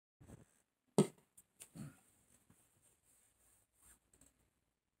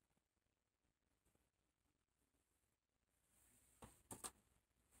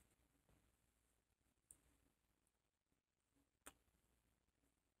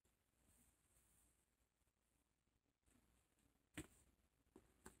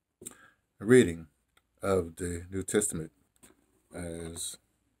A reading of the New Testament as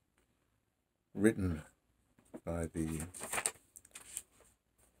written by the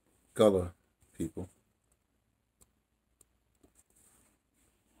Gullah people.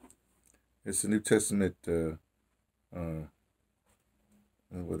 It's the New Testament. Well,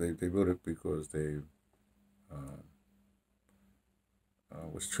 they wrote it because they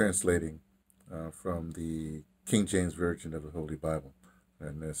was translating from the King James Version of the Holy Bible,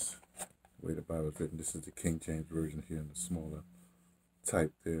 and that's the way the Bible is written. This is the King James Version here in the smaller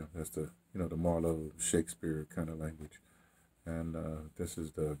type there. That's the the Marlowe Shakespeare kind of language, and this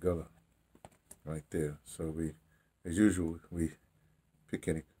is the Gullah right there. So we, as usual, we pick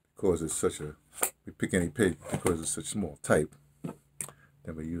any because it's such a we pick any page because it's such small type.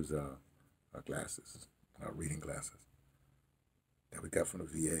 Then we use our glasses, our reading glasses that we got from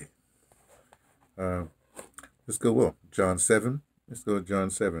the VA. Let's go, John 7. Let's go to John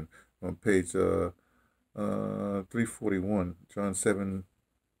 7 on page 341. John 7.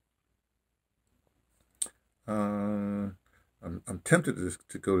 I'm tempted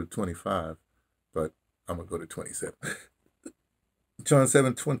to go to 25, but I'm going to go to 27. John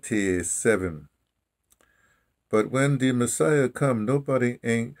 7:27. But when the Messiah come, nobody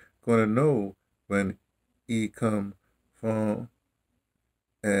ain't going to know when he come from,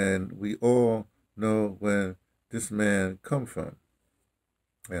 and we all know when this man come from.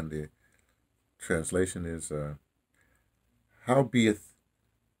 And the translation is, howbeit,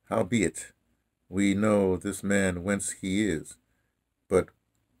 we know this man whence he is, but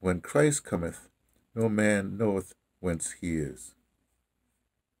when Christ cometh, no man knoweth whence he is.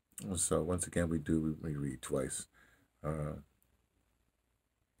 So once again, we read twice.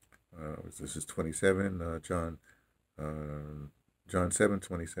 This is 27, John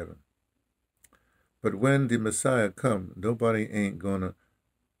 7:27. But when the Messiah come, nobody ain't gonna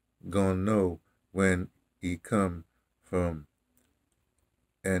know when he come from,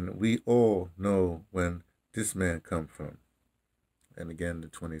 and we all know when this man come from. And again, the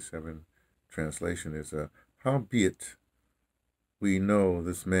 27 translation is, howbeit we know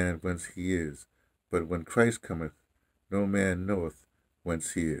this man whence he is, but when Christ cometh, no man knoweth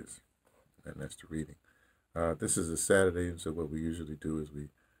whence he is. And that's the reading. This is a Saturday, and so what we usually do is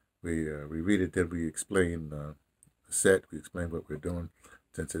we read it, then we explain the set, we explain what we're doing,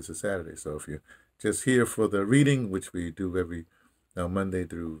 since it's a Saturday. So if you're just here for the reading, which we do every Monday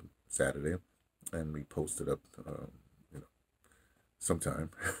through Saturday, and we post it up, sometime.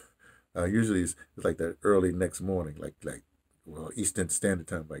 Usually it's like that early next morning, like Eastern Standard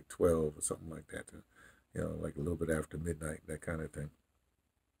Time, like 12 or something like that. Like a little bit after midnight, that kind of thing.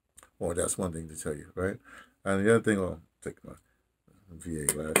 Well, that's one thing to tell you, right? And the other thing, I'll take my VA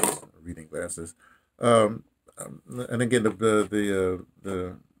glasses, reading glasses. And again,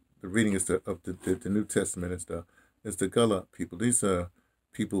 the reading is of the New Testament. It's the Gullah people. These are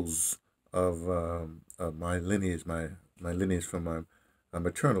peoples of my lineage. My lineage from my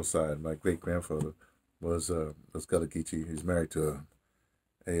maternal side. My great grandfather was Gullah Geechee. He's married to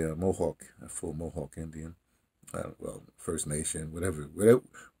a Mohawk, a full Mohawk Indian. First Nation, whatever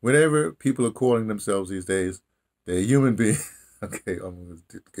people are calling themselves these days, they're human beings. Okay, I'm going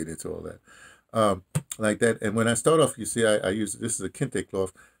to get into all that. Like that. And when I start off, you see, I use, this is a kente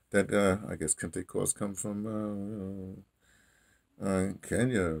cloth that, I guess kente cloths come from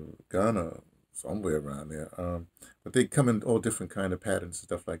Kenya, Ghana, somewhere around there. But they come in all different kind of patterns and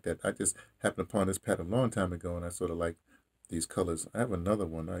stuff like that. I just happened upon this pattern a long time ago, and I sort of like these colors. I have another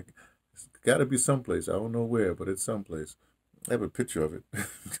one. It's got to be someplace. I don't know where, but it's someplace. I have a picture of it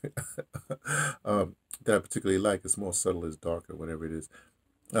that I particularly like. It's more subtle, it's darker, whatever it is.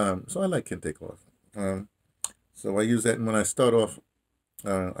 So I like kente cloth. So I use that, and when I start off,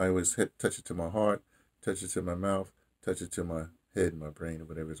 I always touch it to my heart, touch it to my mouth, touch it to my head, my brain, or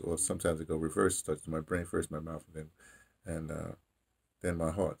whatever it is. Or sometimes I go reverse, touch to my brain first, my mouth, and then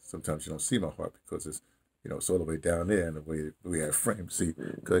my heart. Sometimes you don't see my heart because it's it's all the way down there, and the way we have framed. See,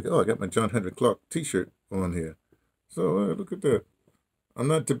 because I got my John Henry Clark T-shirt on here. So look at that. I'm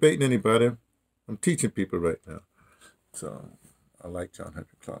not debating anybody. I'm teaching people right now. So I like John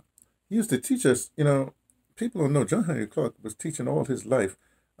Henry Clark. He used to teach us. People don't know John Henry Clark was teaching all his life.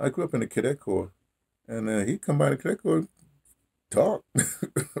 I grew up in the Cadet Corps, and he'd come by the Cadet Corps, talk on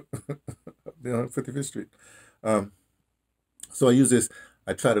 55th Street. So I use this.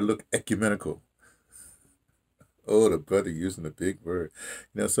 I try to look ecumenical. Oh, the brother using a big word.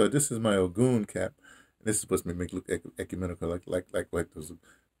 So this is my Ogun cap. This is supposed to make me look ecumenical, like those,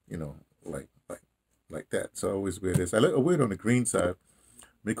 like that. So I always wear this. I wear it on the green side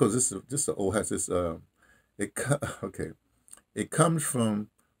because this has this. It comes from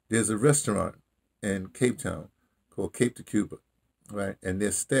there's a restaurant in Cape Town called Cape to Cuba, right? And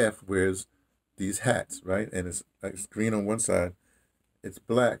their staff wears these hats, right? And it's green on one side, it's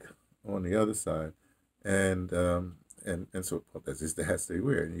black on the other side, and so well, that's just the hats they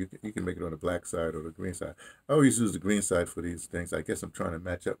wear. And you can make it on the black side or the green side. I always use the green side for these things. I guess I'm trying to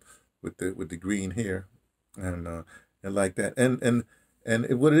match up with the green here, and like that.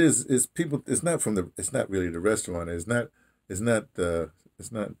 What it is people. It's not from the. It's not really the restaurant. It's not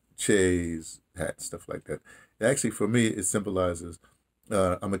Che's hat, stuff like that. Actually, for me, it symbolizes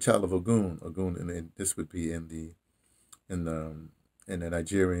I'm a child of Ogun. Ogun, and this would be in the in the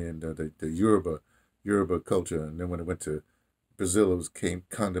Nigerian, the Yoruba culture. And then when it went to Brazil, it was came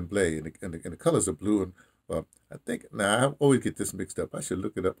Candomblé, and the colors are blue. And well, I think now I always get this mixed up. I should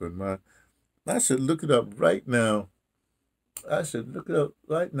look it up in my. I should look it up right now. I should look it up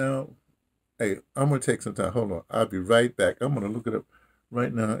right now. Hey, I'm gonna take some time. Hold on. I'll be right back. I'm gonna look it up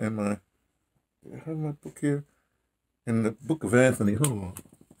right now in my. I have my book here, in the book of Anthony. Hold on,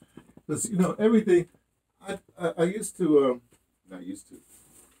 because everything. I used to. Not used to.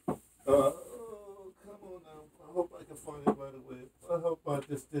 Oh, come on now. I hope I can find it right away. I hope I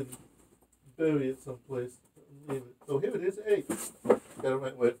just didn't bury it someplace. Leave it. Oh, here it is. Hey, got it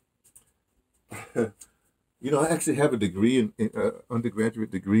right way. I actually have a degree in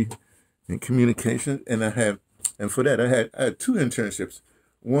undergraduate degree in communication, and and for that I had two internships.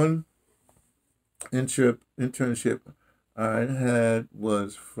 One internship I had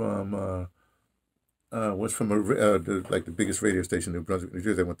was from the biggest radio station in New Brunswick, New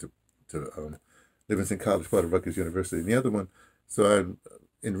Jersey. I went to Livingston College, part of Rutgers University. And the other one, so I'm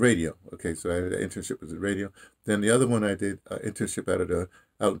in radio. Okay, so I had an internship was in radio. Then the other one I did internship out of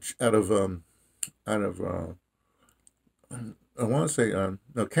I want to say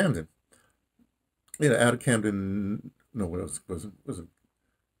no, Camden. Out of Camden. No, what else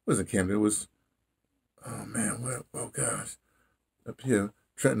wasn't Camden. It was, oh man, oh gosh, up here.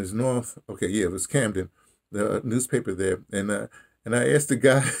 Trenton is north. Okay, yeah, it was Camden, the newspaper there. And I asked the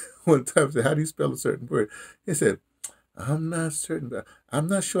guy one time, I said, how do you spell a certain word? He said, I'm not certain. I'm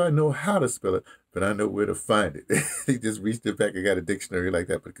not sure I know how to spell it, but I know where to find it. He just reached it back and got a dictionary like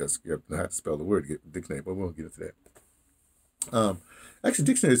that, because you have to know how to spell the word to get a dictionary, but we won't get into that. Actually,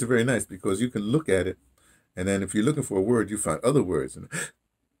 dictionaries are very nice because you can look at it, and then if you're looking for a word, you find other words. And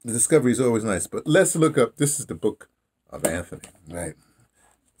the discovery is always nice. But let's look up, this is the book of Anthony, right?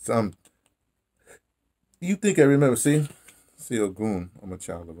 So you think I remember, see Ogun. I'm a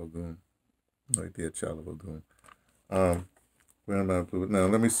child of Ogun. Right there, child of Ogun. Where am I? Now,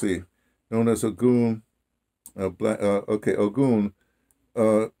 let me see. Known as Ogun, okay, Ogun,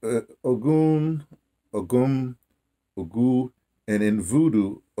 Ogun, Ogu, and in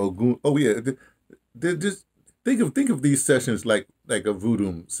voodoo, Ogun. Oh yeah, just think of these sessions like a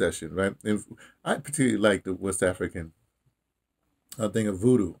voodoo session, right? And I particularly like the West African thing of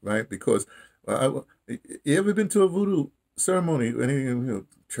voodoo, right? Because you ever been to a voodoo ceremony, any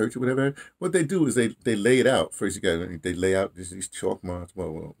church or whatever? What they do is they lay it out first. They lay out these chalk marks.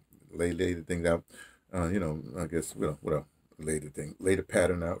 Well, lay the things out. I guess lay the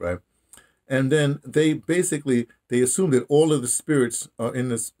pattern out, right? And then they assume that all of the spirits are in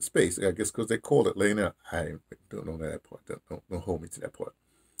this space. I guess because they call it laying out. I don't know that part. Don't hold me to that part.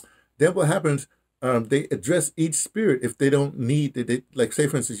 Then what happens? They address each spirit if they don't need it. Like, say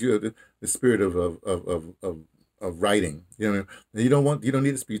for instance, you have the spirit of writing. And you don't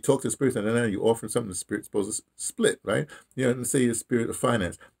need to. You talk to the spirit, and then you offer something. The spirit's supposed to split, right? And say your spirit of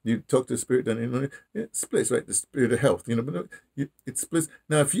finance. You talk to the spirit, then it splits, right? The spirit of health. But it splits.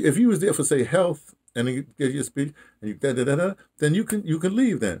 Now, if you was there for, say, health, and then you give you a speech, and you then you can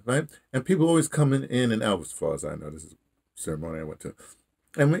leave then, right? And people always coming in and out, as far as I know. This is a ceremony I went to.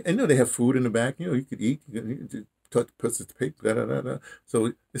 And they have food in the back. You could eat. You can touch, put the paper.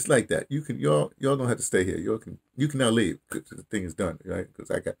 So it's like that. Y'all don't have to stay here. You can now leave because the thing is done, right?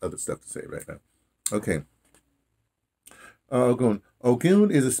 Because I got other stuff to say right now. Okay.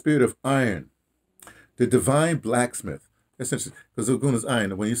 Ogun is a spirit of iron, the divine blacksmith. Essentially, because Ogun is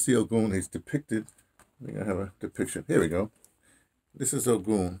iron. And when you see Ogun, he's depicted. I think I have a depiction. Here we go. This is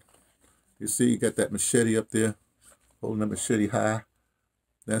Ogun. You see, you got that machete up there, holding that machete high.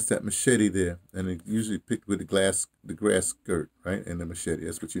 That's that machete there, and it usually picked with the grass skirt, right, and the machete.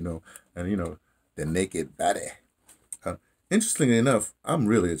 That's what you know, and the naked body. Interestingly enough, I'm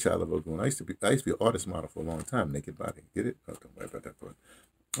really a child of Ogun. I used to be an artist model for a long time. Naked body, get it? Oh, don't worry about that part.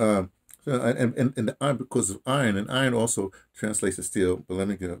 And the iron, because of iron, and iron also translates to steel. But let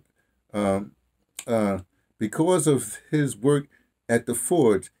me get up. Because of his work at the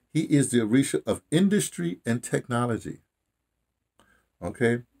forge, he is the Orisha of industry and technology.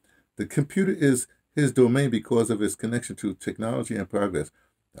 Okay, The computer is his domain because of its connection to technology and progress.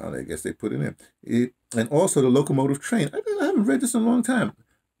 I guess they put it in. And also the locomotive train. I haven't read this in a long time.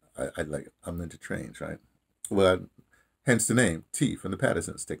 I'm into trains, right? Well, hence the name T from the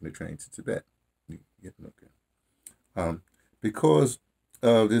Pattersons, taking the train to Tibet. Okay. Because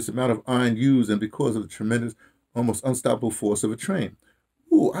of this amount of iron used and because of the tremendous, almost unstoppable force of a train.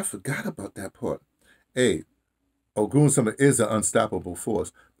 Ooh, I forgot about that part. A, Ogun Summit is an unstoppable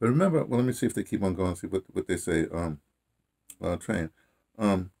force. But remember, well, let me see if they keep on going, see what they say. Train.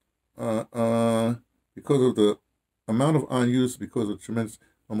 Because of the amount of iron used, because of the tremendous,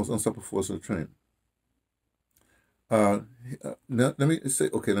 almost unstoppable force of the train. Now, let me say,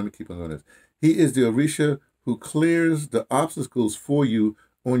 okay, let me keep on going this. He is the Orisha who clears the obstacles for you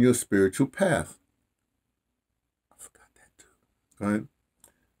on your spiritual path. I forgot that too. Right?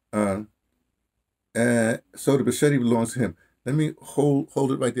 So the machete belongs to him. Let me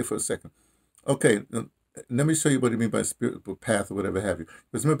hold it right there for a second. Okay, let me show you what I mean by spiritual path or whatever have you.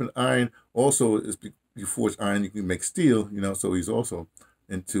 Because remember, iron also is, you forge iron, you can make steel, so he's also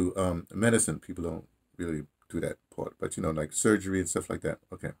into medicine. People don't really do that part, but like surgery and stuff like that.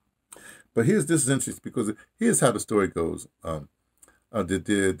 Okay. But this is interesting because here's how the story goes. The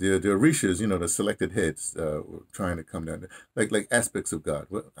Orishas, the selected heads, were trying to come down, like aspects of God.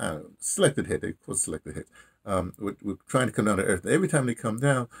 Well, selected head, they call selected heads. We're trying to come down to earth. Every time they come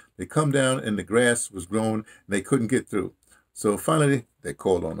down and the grass was growing and they couldn't get through. So finally, they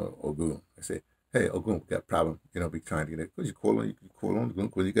called on Ogun. They say, "Hey, Ogun, we got a problem. We're trying to get it." Because you call on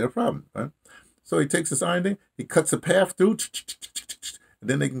Ogun when you got a problem, right? So he takes this iron thing, he cuts a path through, and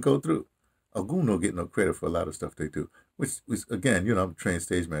then they can go through. Ogun don't get no credit for a lot of stuff they do, which again, I'm a trained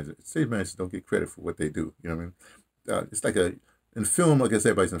stage manager. Stage managers don't get credit for what they do. You know what I mean? It's like in film, I guess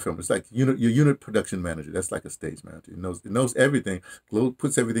everybody's in film. It's like your unit production manager. That's like a stage manager. It knows everything,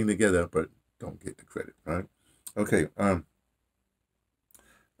 puts everything together, but don't get the credit, right? Okay.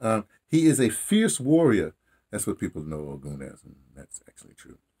 He is a fierce warrior. That's what people know Ogun as, and that's actually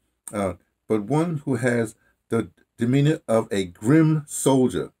true. But one who has the demeanor of a grim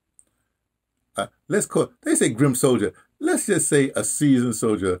soldier. They say grim soldier. Let's just say a seasoned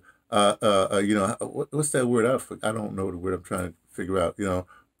soldier. What's that word? I don't know the word I'm trying to figure out. You're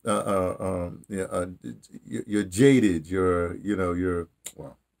jaded. You're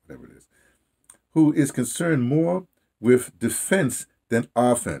well, whatever it is. Who is concerned more with defense than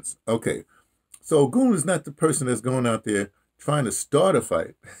offense? Okay, so Ogun is not the person that's going out there trying to start a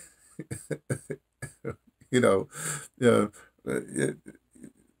fight.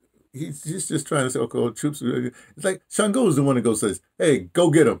 He's just trying to say, okay, troops. It's like Shango is the one that goes says, "Hey, go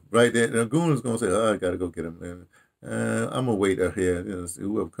get him!" Right there, and Ogun is going to say, "Oh, I got to go get him." And I'm gonna wait out here.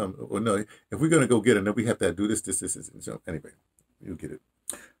 Whoever comes, or no, if we're gonna go get him, then we have to do this. So anyway, you get it.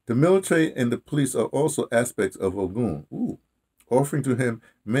 The military and the police are also aspects of Ogun. Offering to him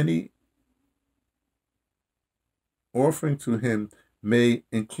may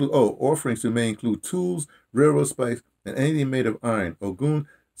include offerings may include tools, railroad spikes, and anything made of iron. Ogun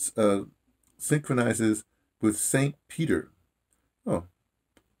synchronizes with Saint Peter. Oh,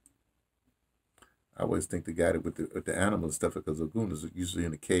 I always think the guy with the animals stuff, because Ogun is usually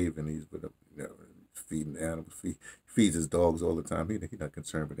in a cave and he's with feeding the animals. He feeds his dogs all the time. He's not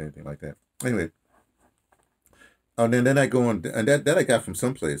concerned with anything like that. Anyway, and then I go on, and that I got from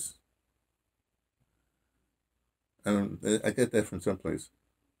someplace. I get that from someplace,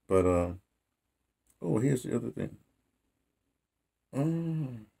 but here's the other thing.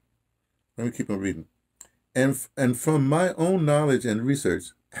 Let me keep on reading. And from my own knowledge and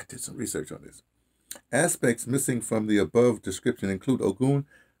research, I did some research on this. Aspects missing from the above description include Ogun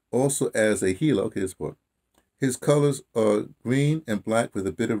also as a healer. Okay, this part. His colors are green and black with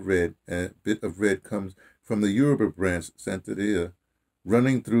a bit of red, and a bit of red comes from the Yoruba branch, Santeria,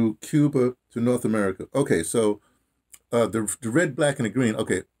 running through Cuba to North America. Okay, so the red, black, and the green.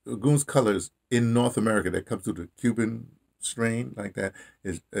 Okay, Ogun's colors in North America that comes through the Cuban strain like that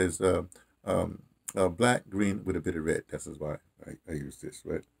is black, green with a bit of red. That's why I use this,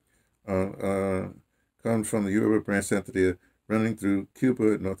 right? Comes from the Yoruba branch, Santeria, running through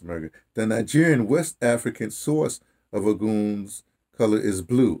Cuba, North America. The Nigerian West African source of Ogun's color is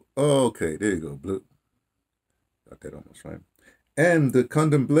blue. Okay, there you go, blue. Got that almost right. And the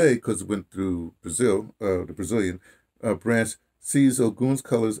Candomblé, because it went through Brazil, the Brazilian branch, sees Ogun's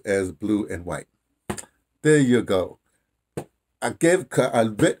colors as blue and white. There you go. I got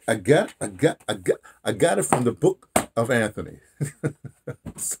it from the book of Anthony.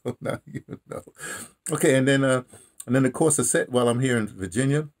 So now you know. Okay, and then of course the set while I'm here in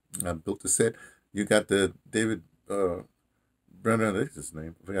Virginia, I built the set. You got the David Brendan, that's his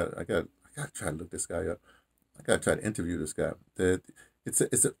name. I got to try to look this guy up. I got to try to interview this guy. It's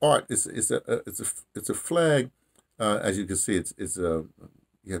an art. It's a flag. As you can see, it's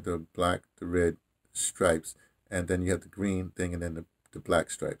you have the black, the red stripes, and then you have the green thing, and then the black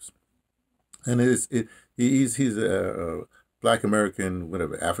stripes. And he's a black American,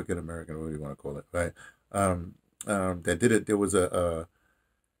 whatever, African American, whatever you want to call it, right? That did it. There was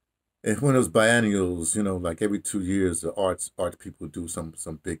and one of those biennials, like every 2 years, the arts people do some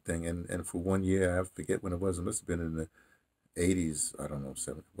big thing. And for one year, I forget when it was. It must have been in the '80s. I don't know,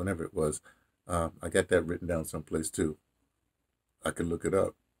 70, whenever it was. I got that written down someplace too. I could look it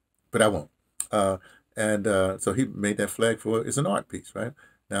up, but I won't. Uh, and so he made that flag for it's an art piece, right?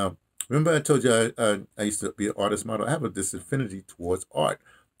 Now, remember I told you I used to be an artist model. I have this affinity towards art.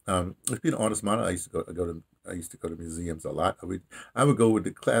 To be an artist model, I used to go to museums a lot. I would go with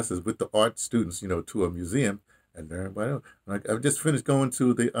the classes with the art students, to a museum and learn about it. Like I just finished going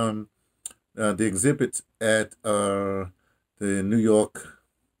to the exhibits at the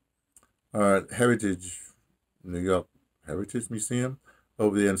Heritage New York Heritage Museum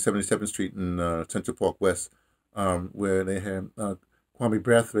over there on 77th Street in Central Park West, where they had Kwame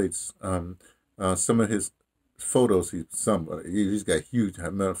Brathwaite's some of his photos. He's got huge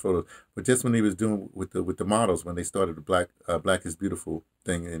amount of photos, but just when he was doing with the models when they started the Black is Beautiful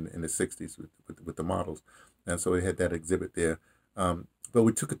thing in the '60s with the models, and so he had that exhibit there. But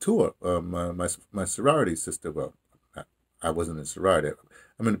we took a tour. My sorority sister, well, I wasn't in sorority.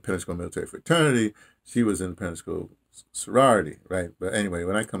 I'm in the Pensacola Military Fraternity. She was in the Pensacola sorority, right? But anyway,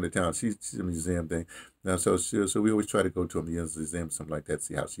 when I come to town, she's a museum thing. Now, so we always try to go to a museum, something like that,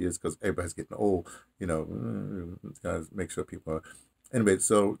 see how she is, because everybody's getting old, gotta make sure people are. Anyway,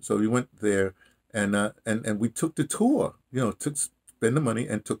 so we went there, and we took the tour, spend the money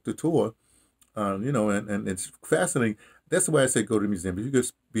and took the tour, and it's fascinating. That's the way I say go to the museum. If you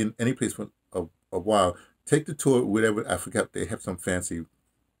could be in any place for a while, take the tour, whatever. I forgot, they have some fancy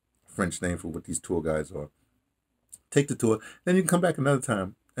French name for what these tour guides are. Take the tour, then you can come back another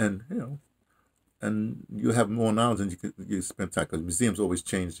time, and you have more knowledge, and you spend time because museums always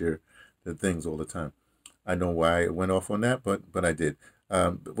change their things all the time. I know why I went off on that, but I did.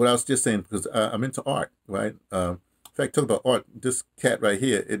 But what I was just saying, because I'm into art, right? In fact, talk about art. This cat right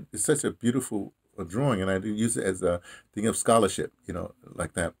here, it's such a beautiful drawing, and I do use it as a thing of scholarship,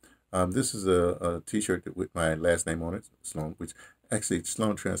 like that. This is a T-shirt with my last name on it, Sloan, which actually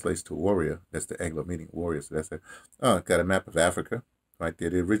Sloan translates to warrior. That's the Anglo meaning warrior. So that's it. Got a map of Africa right there.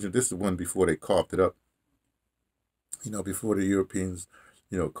 The original. This is one before they carved it up. Before the Europeans,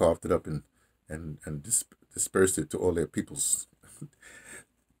 carved it up and dispersed it to all their peoples.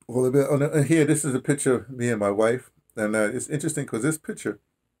 All of it. Here, this is a picture of me and my wife, and it's interesting because this picture,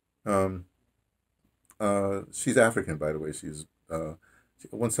 she's African, by the way. She's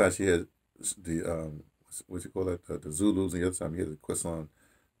one side she has the what you call that, the Zulus, and the other side you have the Kwisan,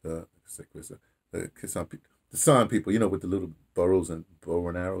 the Kwisan people, the San people, with the little burrows and bow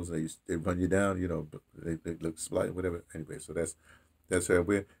and arrows. They run you down, they look slight, whatever. Anyway, so that's her.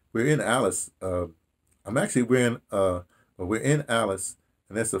 We're in Alice. I'm actually we're in Alice,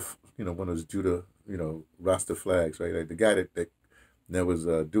 and that's one of those Judah, Rasta flags, right? Like the guy that was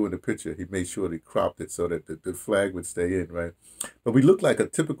doing the picture, he made sure he cropped it so that the flag would stay in, right? But we look like a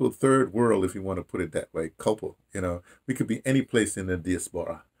typical third world, if you want to put it that way, couple. We could be any place in the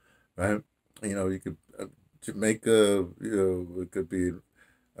diaspora, right? You could Jamaica, it could be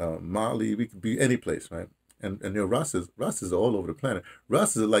Mali, we could be any place, right? And Rastas are all over the planet.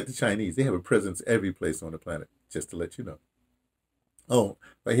 Rastas are like the Chinese; they have a presence every place on the planet. Just to let you know. Oh,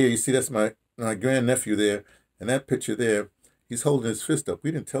 right here, you see that's my grandnephew there, and that picture there. He's holding his fist up.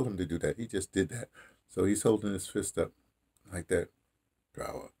 We didn't tell him to do that. He just did that. So he's holding his fist up like that.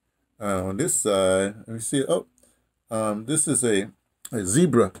 Power. On this side, let me see. Oh, this is a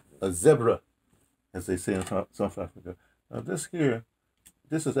zebra, as they say in South Africa.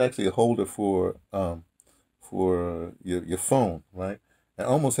 This is actually a holder for your phone, right? I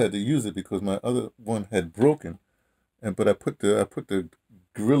almost had to use it because my other one had broken, but I put the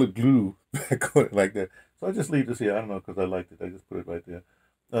Gorilla Glue back on it like that. So I just leave this here. I don't know because I liked it. I just put it right there.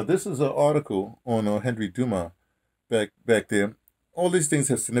 This is an article on Henry Dumas back there. All these things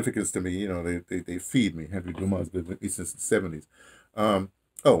have significance to me. They feed me. Henry Dumas has been with me since the '70s.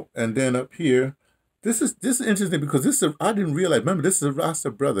 And then up here, this is interesting because I didn't realize. Remember, this is a Rasta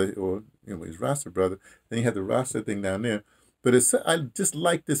brother, or he's Rasta brother. Then you have the Rasta thing down there. But I just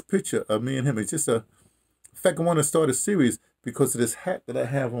like this picture of me and him. It's just in fact, I want to start a series because of this hat that I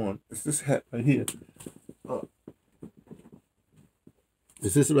have on. It's this hat right here.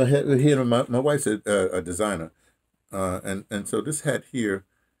 Is this right here? My wife's a designer. And so this hat here,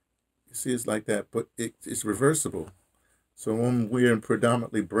 you see, it's like that, but it's reversible. So when I'm wearing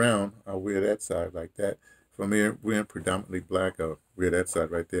predominantly brown, I'll wear that side like that. If I'm wearing predominantly black, I'll wear that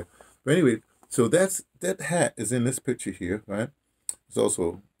side right there. But anyway, so that hat is in this picture here, right? It's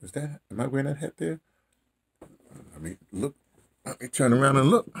also, am I wearing that hat there? Let me look. Let me turn around and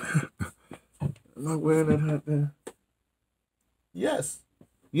look. Am I wearing that hat there? Yes.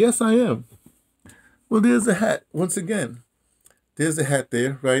 Yes, I am. Well, there's a hat. Once again, there's a hat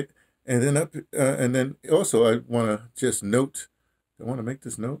there, right? And then and then also I want to just note. I want to make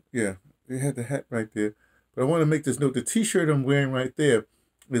this note. Yeah, they had the hat right there, but I want to make this note. The T-shirt I'm wearing right there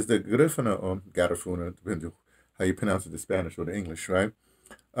is the Griffina or Garifuna, depending on how you pronounce it, the Spanish or the English, right?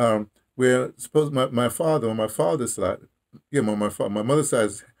 Where suppose my father on my father's side, yeah, my mother's side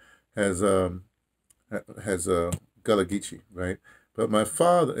has has Gullah Geechee, right? But my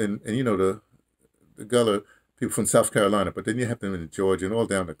father and you know the Gullah people from South Carolina, but then you have them in Georgia and all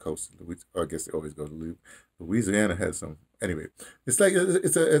down the coast. I guess they always go to Louisiana. Has some anyway. It's like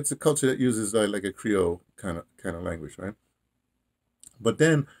it's a culture that uses like a Creole kind of language, right? But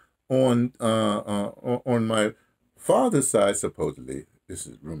then on my father's side, supposedly this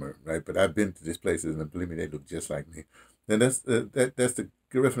is rumor, right? But I've been to these places and believe me, they look just like me. Then that's the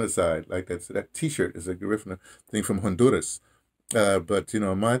Garifuna side, like that. So that T-shirt is a Garifuna thing from Honduras. But you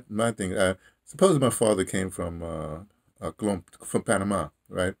know, my thing. Suppose my father came from Panama,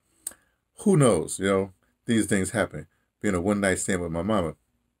 right? Who knows? You know, these things happen. Being a one night stand with my mama.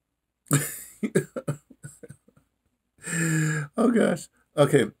 Oh gosh.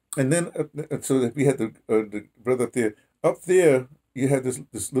 Okay. And then so we had the brother up there. Up there, you had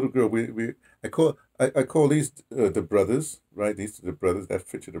this little girl. I call these the brothers, right? These are the brothers. That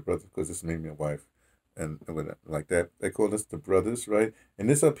picture the brothers because this made me a wife, and like that. I call this the brothers, right? And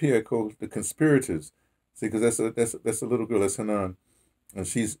this up here I call the conspirators. See, because that's a little girl. That's Hanan, and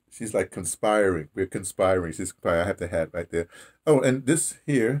she's like conspiring. We're conspiring. She's conspiring. I have the hat right there. Oh, and this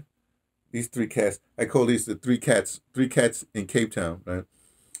here, these three cats. I call these the three cats in Cape Town, right?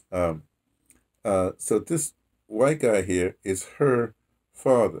 Um, so this white guy here is her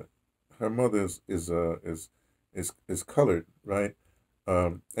father. Her mother is colored, right?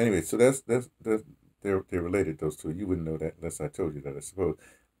 Anyway, so that's they're related, those two. You wouldn't know that unless I told you that, I suppose.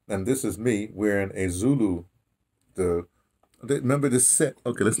 And this is me wearing a Zulu. Remember the set?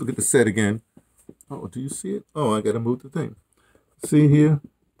 Okay, let's look at the set again. Oh, do you see it? Oh, I gotta move the thing. See here?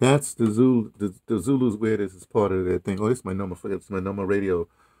 That's the Zulu. The Zulus wear this as part of their thing. Oh, this is my number. Forget it's my number radio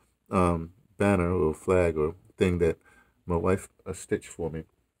banner or flag or thing that my wife stitched for me,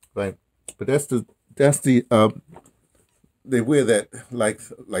 right? But that's the they wear that like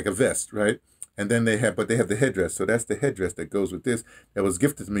a vest, right? And then they have the headdress. So that's the headdress that goes with this that was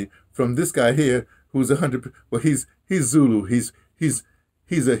gifted to me from this guy here who's 100. Well, he's Zulu. He's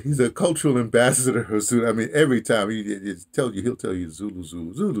a cultural ambassador of Zulu. I mean, every time he'll tell you Zulu,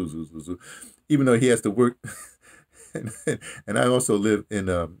 Zulu, Zulu, Zulu, Zulu, even though he has to work. and I also live in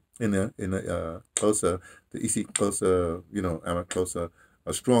a closer the east closer I'm a closer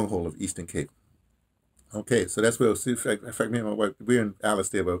a stronghold of Eastern Cape. Okay, so that's where in fact me and my wife we're in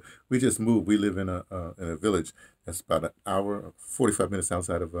Alistair, but we just moved. We live in a village that's about an hour, 45 minutes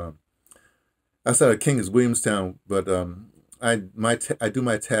outside of Kings Williamstown. But I do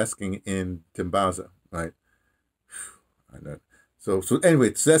my tasking in Timbaza, right? I know. So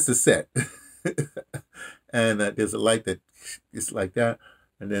anyway, so that's the set, and there's a light that it's like that,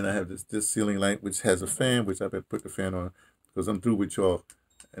 and then I have this ceiling light which has a fan, which I better put the fan on because I'm through with y'all,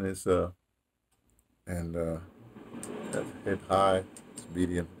 and it's and that's head high, it's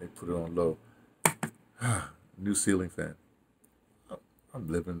medium. They put it on low. New ceiling fan. I'm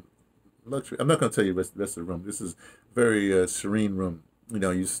living luxury. I'm not going to tell you the rest of the room. This is very serene room. You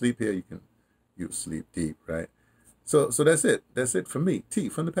know, you sleep here, you sleep deep, right? So that's it. That's it for me. T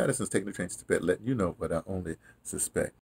from the Pattersons, taking the trains to bed, letting you know what I only suspect.